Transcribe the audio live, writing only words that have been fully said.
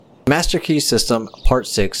Master Key System Part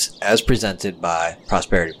 6 as presented by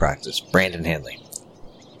Prosperity Practice, Brandon Hanley.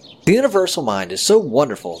 The universal mind is so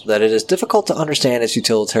wonderful that it is difficult to understand its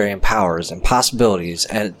utilitarian powers and possibilities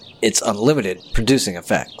and its unlimited producing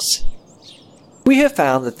effects. We have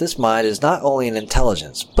found that this mind is not only an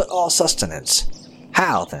intelligence, but all sustenance.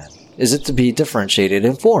 How, then, is it to be differentiated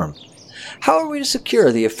in form? How are we to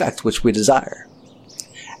secure the effect which we desire?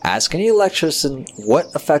 Ask any electrician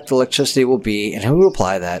what effect electricity will be, and he will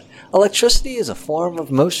reply that electricity is a form of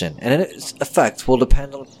motion, and its effect will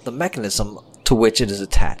depend on the mechanism to which it is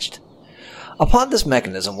attached. Upon this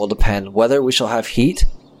mechanism will depend whether we shall have heat,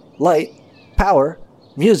 light, power,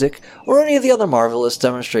 music, or any of the other marvelous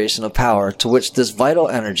demonstration of power to which this vital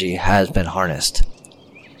energy has been harnessed.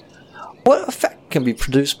 What effect can be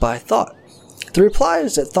produced by thought? The reply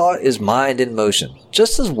is that thought is mind in motion,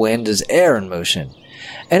 just as wind is air in motion,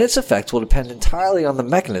 and its effect will depend entirely on the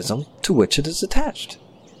mechanism to which it is attached.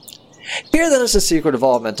 Here then is the secret of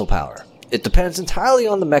all mental power. It depends entirely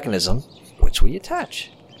on the mechanism which we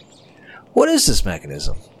attach. What is this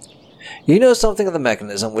mechanism? You know something of the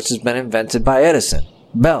mechanism which has been invented by Edison,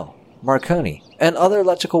 Bell, Marconi, and other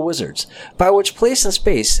electrical wizards, by which place and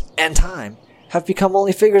space and time have become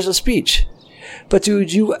only figures of speech. But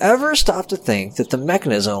did you ever stop to think that the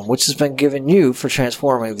mechanism which has been given you for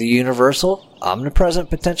transforming the universal, omnipresent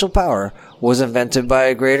potential power was invented by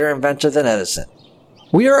a greater inventor than Edison?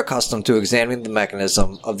 We are accustomed to examining the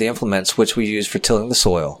mechanism of the implements which we use for tilling the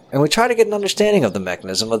soil, and we try to get an understanding of the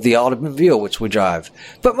mechanism of the automobile which we drive,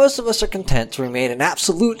 but most of us are content to remain in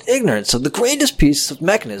absolute ignorance of the greatest piece of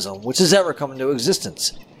mechanism which has ever come into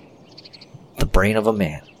existence: the brain of a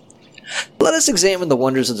man. Let us examine the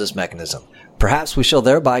wonders of this mechanism. Perhaps we shall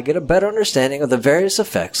thereby get a better understanding of the various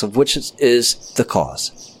effects of which it is the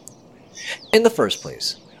cause. In the first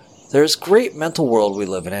place, there is a great mental world we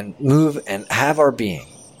live in and move and have our being.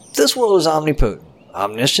 This world is omnipotent,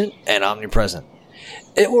 omniscient, and omnipresent.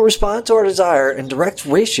 It will respond to our desire in direct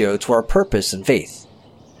ratio to our purpose and faith.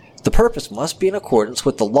 The purpose must be in accordance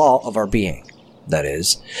with the law of our being. That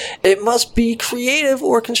is, it must be creative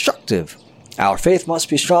or constructive. Our faith must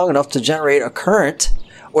be strong enough to generate a current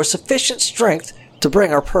or sufficient strength to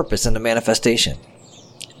bring our purpose into manifestation.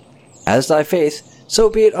 As thy faith, so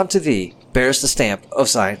be it unto thee, bears the stamp of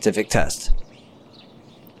scientific test.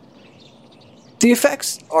 The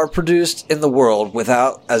effects are produced in the world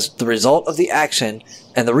without as the result of the action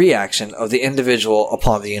and the reaction of the individual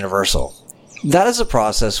upon the universal. That is a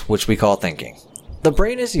process which we call thinking. The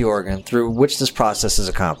brain is the organ through which this process is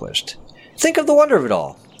accomplished. Think of the wonder of it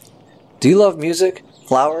all. Do you love music,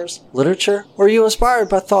 flowers, literature, or are you inspired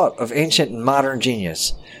by thought of ancient and modern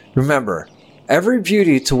genius? Remember, every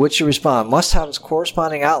beauty to which you respond must have its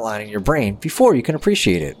corresponding outline in your brain before you can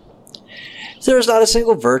appreciate it. There is not a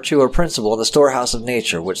single virtue or principle in the storehouse of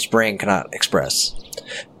nature which the brain cannot express.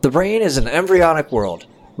 The brain is an embryonic world,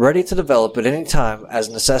 ready to develop at any time as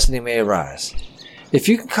necessity may arise. If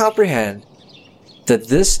you can comprehend that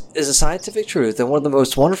this is a scientific truth and one of the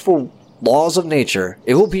most wonderful laws of nature,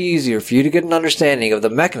 it will be easier for you to get an understanding of the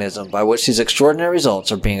mechanism by which these extraordinary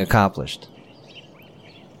results are being accomplished.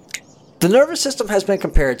 The nervous system has been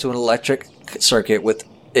compared to an electric circuit with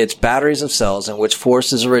its batteries of cells in which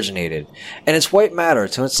force is originated, and its white matter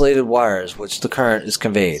to insulated wires which the current is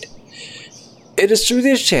conveyed. It is through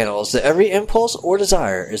these channels that every impulse or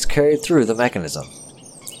desire is carried through the mechanism.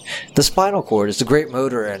 The spinal cord is the great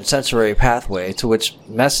motor and sensory pathway to which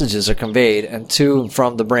messages are conveyed and to and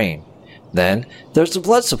from the brain. Then, there's the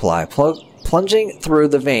blood supply plunging through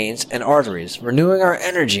the veins and arteries, renewing our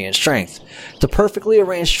energy and strength, the perfectly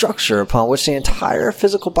arranged structure upon which the entire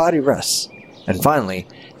physical body rests. And finally,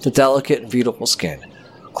 the delicate and beautiful skin,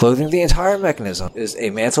 clothing the entire mechanism, is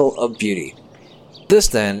a mantle of beauty. This,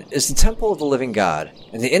 then, is the temple of the living God,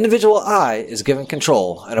 and the individual I is given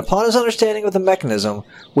control, and upon his understanding of the mechanism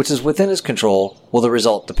which is within his control will the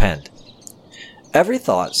result depend. Every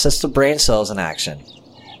thought sets the brain cells in action.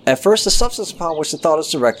 At first, the substance upon which the thought is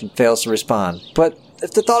directed fails to respond, but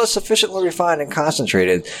if the thought is sufficiently refined and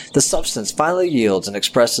concentrated, the substance finally yields and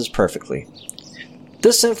expresses perfectly.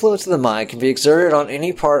 This influence of the mind can be exerted on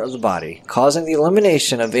any part of the body, causing the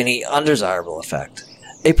elimination of any undesirable effect.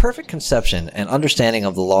 A perfect conception and understanding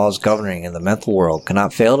of the laws governing in the mental world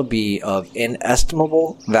cannot fail to be of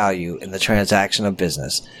inestimable value in the transaction of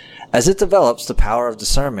business, as it develops the power of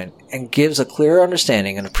discernment and gives a clearer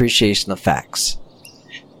understanding and appreciation of facts.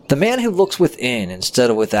 The man who looks within instead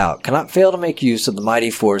of without cannot fail to make use of the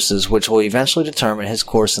mighty forces which will eventually determine his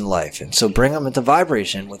course in life, and so bring him into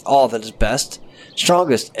vibration with all that is best,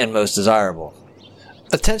 strongest, and most desirable.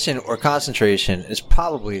 Attention or concentration is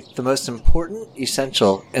probably the most important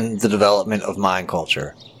essential in the development of mind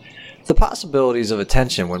culture. The possibilities of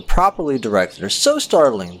attention when properly directed are so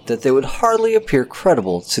startling that they would hardly appear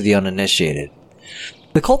credible to the uninitiated.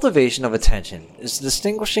 The cultivation of attention is the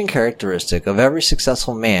distinguishing characteristic of every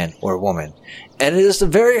successful man or woman, and it is the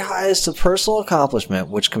very highest of personal accomplishment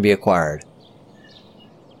which can be acquired.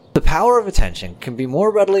 The power of attention can be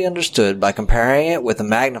more readily understood by comparing it with a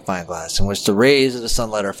magnifying glass in which the rays of the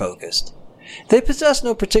sunlight are focused. They possess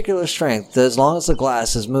no particular strength as long as the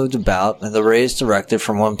glass is moved about and the rays directed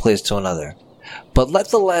from one place to another. But let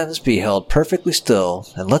the lens be held perfectly still,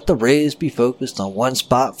 and let the rays be focused on one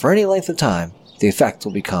spot for any length of time, the effect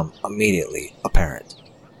will become immediately apparent.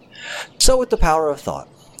 So with the power of thought.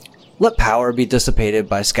 Let power be dissipated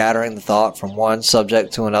by scattering the thought from one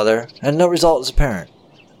subject to another, and no result is apparent.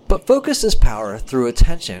 But focus this power through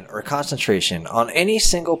attention or concentration on any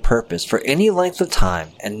single purpose for any length of time,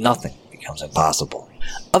 and nothing becomes impossible.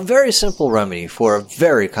 A very simple remedy for a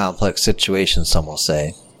very complex situation, some will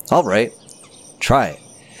say. Alright, try it.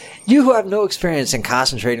 You who have no experience in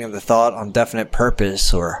concentrating the thought on definite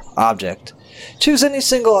purpose or object, choose any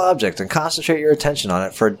single object and concentrate your attention on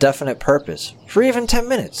it for a definite purpose, for even 10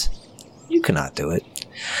 minutes. You cannot do it.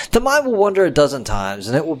 The mind will wander a dozen times,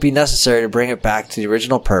 and it will be necessary to bring it back to the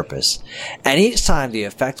original purpose, and each time the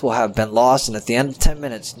effect will have been lost, and at the end of 10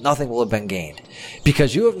 minutes nothing will have been gained,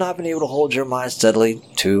 because you have not been able to hold your mind steadily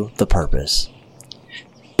to the purpose.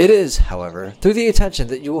 It is, however, through the attention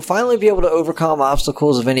that you will finally be able to overcome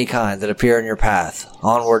obstacles of any kind that appear in your path,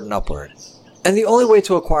 onward and upward. And the only way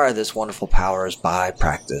to acquire this wonderful power is by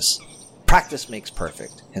practice. Practice makes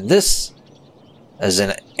perfect, and this, as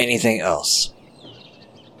in anything else.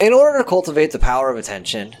 In order to cultivate the power of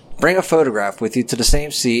attention, bring a photograph with you to the same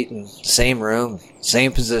seat and same room,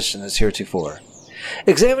 same position as heretofore.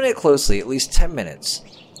 Examine it closely at least 10 minutes.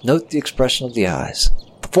 Note the expression of the eyes,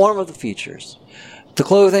 the form of the features, the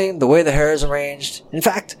clothing, the way the hair is arranged. In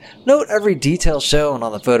fact, note every detail shown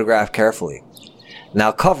on the photograph carefully.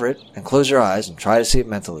 Now cover it and close your eyes and try to see it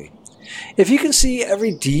mentally. If you can see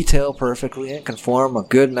every detail perfectly and can form a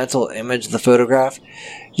good mental image of the photograph,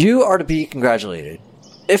 you are to be congratulated.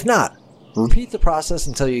 If not, repeat the process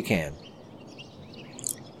until you can.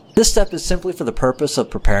 This step is simply for the purpose of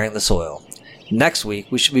preparing the soil. Next week,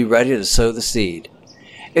 we should be ready to sow the seed.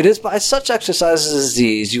 It is by such exercises as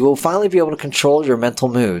these you will finally be able to control your mental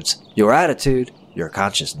moods, your attitude, your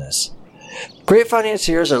consciousness. Great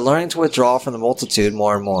financiers are learning to withdraw from the multitude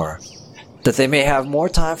more and more, that they may have more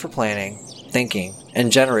time for planning, thinking,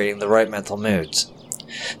 and generating the right mental moods.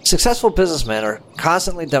 Successful businessmen are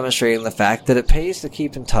constantly demonstrating the fact that it pays to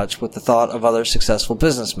keep in touch with the thought of other successful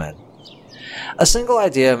businessmen. A single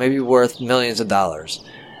idea may be worth millions of dollars,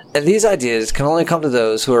 and these ideas can only come to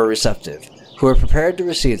those who are receptive, who are prepared to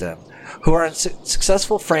receive them, who are in a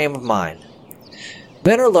successful frame of mind.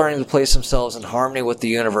 Men are learning to place themselves in harmony with the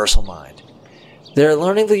universal mind. They are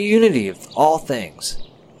learning the unity of all things.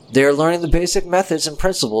 They are learning the basic methods and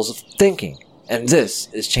principles of thinking, and this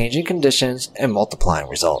is changing conditions and multiplying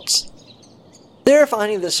results. They are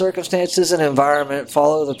finding that circumstances and environment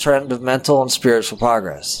follow the trend of mental and spiritual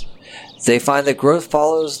progress. They find that growth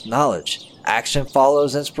follows knowledge, action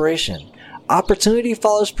follows inspiration, opportunity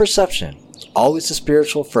follows perception, always the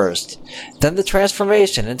spiritual first, then the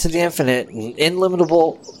transformation into the infinite and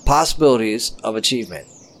illimitable possibilities of achievement.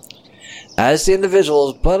 As the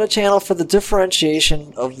individual is but a channel for the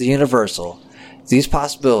differentiation of the universal, these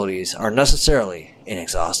possibilities are necessarily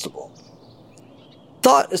inexhaustible.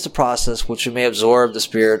 Thought is the process which we may absorb the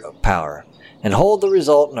spirit of power and hold the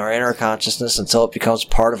result in our inner consciousness until it becomes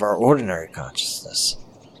part of our ordinary consciousness.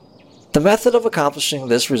 The method of accomplishing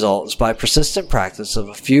this result is by persistent practice of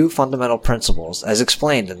a few fundamental principles as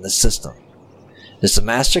explained in this system. It is the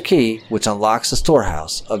master key which unlocks the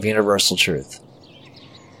storehouse of universal truth.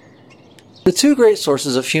 The two great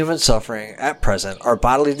sources of human suffering at present are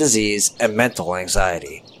bodily disease and mental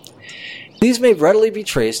anxiety. These may readily be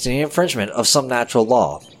traced in the infringement of some natural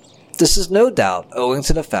law. This is no doubt owing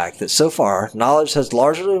to the fact that so far knowledge has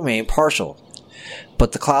largely remained partial,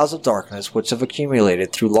 but the clouds of darkness which have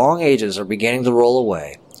accumulated through long ages are beginning to roll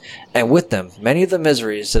away, and with them many of the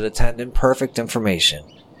miseries that attend imperfect information.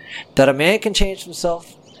 That a man can change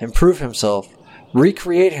himself, improve himself,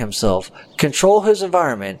 recreate himself, control his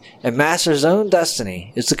environment, and master his own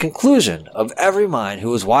destiny is the conclusion of every mind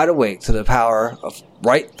who is wide awake to the power of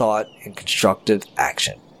right thought and constructive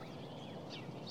action.